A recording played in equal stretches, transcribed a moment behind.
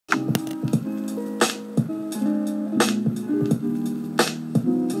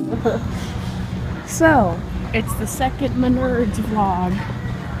So, it's the second Menards vlog.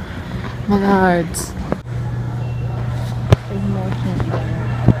 Menards. There's more candy there.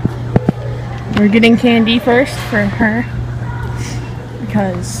 We're getting candy first for her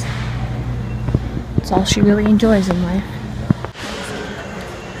because it's all she really enjoys in life.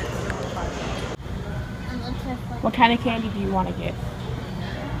 What kind of candy do you want to get?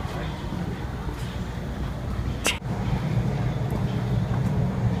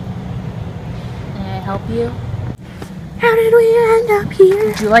 Can I help you? How did we end up here?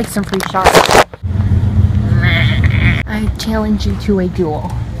 Would you like some free shots? I challenge you to a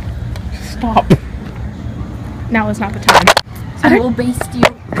duel. Stop. Now is not the time. I will baste you.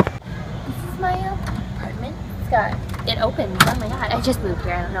 This is my apartment. It opens. Oh my god. I just moved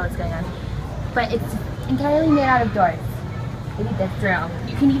here. I don't know what's going on. But it's entirely made out of doors. Look at this room.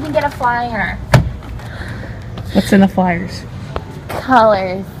 You can even get a flyer. What's in the flyers?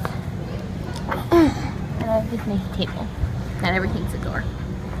 Colors. And I have this nice table. Not everything's a door.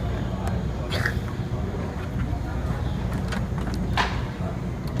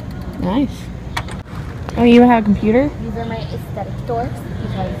 Nice. Oh, you have a computer? These are my aesthetic doors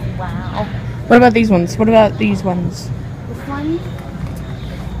because wow. What about these ones? What about these ones? This one.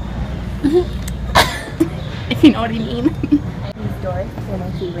 If you know what I mean. These doors are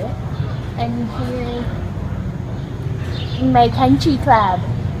my favorite. And here's my country club.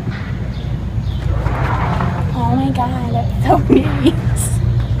 Oh my god, that's so nice.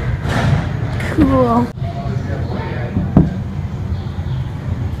 Cool.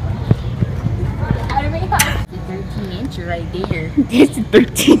 Out of my house. It's a 13-incher right there. It's a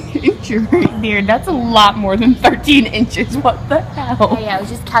 13-incher right there. That's a lot more than 13 inches. What the hell? Oh yeah, I was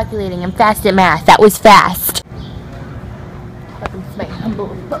just calculating. I'm fast at math. That was fast. That's my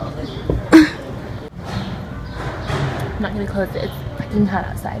humble abode. I'm not gonna close it. It's fucking hot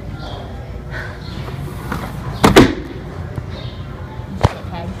outside.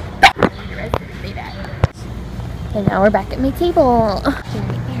 And now we're back at my table. Leave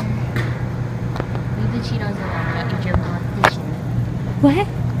the Cheetos alone. That means you're molestation. What?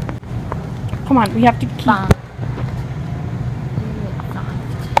 Come on, we have to keep...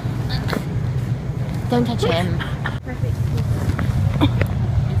 Don't touch him. Perfect.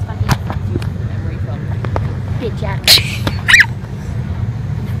 It's fucking memory foam. Bitch ass.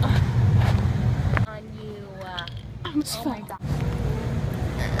 On you. I'm so Oh my god.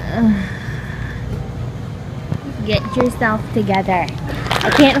 Get yourself together. I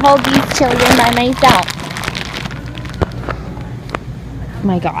can't hold these children by myself. Oh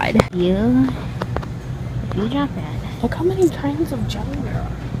my god. If you drop it. Look how many kinds of jelly there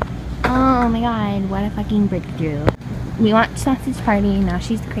are. Oh my god, what a fucking breakthrough. We want sausage party, now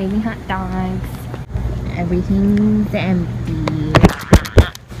she's craving hot dogs. Everything's empty.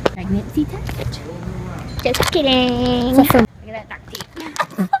 Pregnancy test? Just kidding. Look at that duct tape.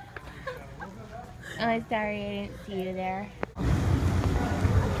 Oh, sorry, I didn't see you there.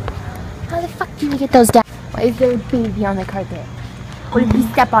 How the fuck do we get those down? Why is there a baby on the carpet? What if we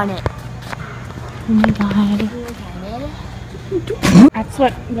step on it? Oh my god. That's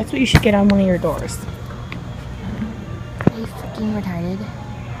what you should get on one of your doors. Are you fucking retarded?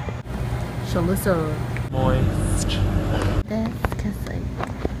 Shalissa. Moist. This, cause like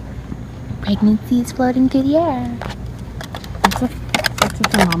pregnancy is floating through the air. What's a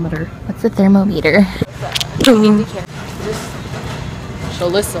thermometer? What's a thermometer?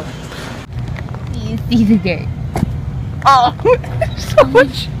 Shalissa. You see the dirt. Oh, so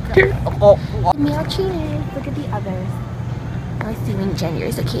much dirt. Male cheaters. Look at the others. I'm assuming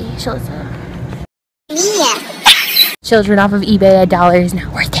genders. Okay, Shalissa. Yeah. Children off of eBay, $1 is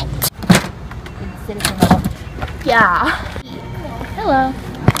not worth it. Yeah. Hello.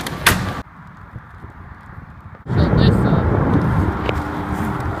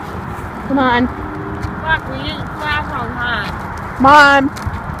 Come on. Fuck, we didn't class on time. Mom.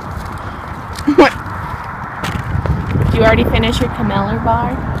 Did you already finish your Camella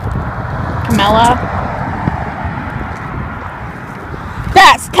bar? Camella?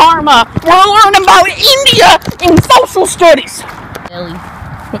 That's karma. We're learning about India in social studies. Belly.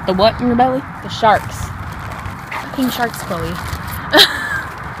 Put the what in your belly? The sharks. Fucking sharks, Chloe.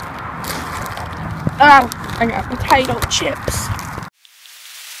 Oh, I got potato chips.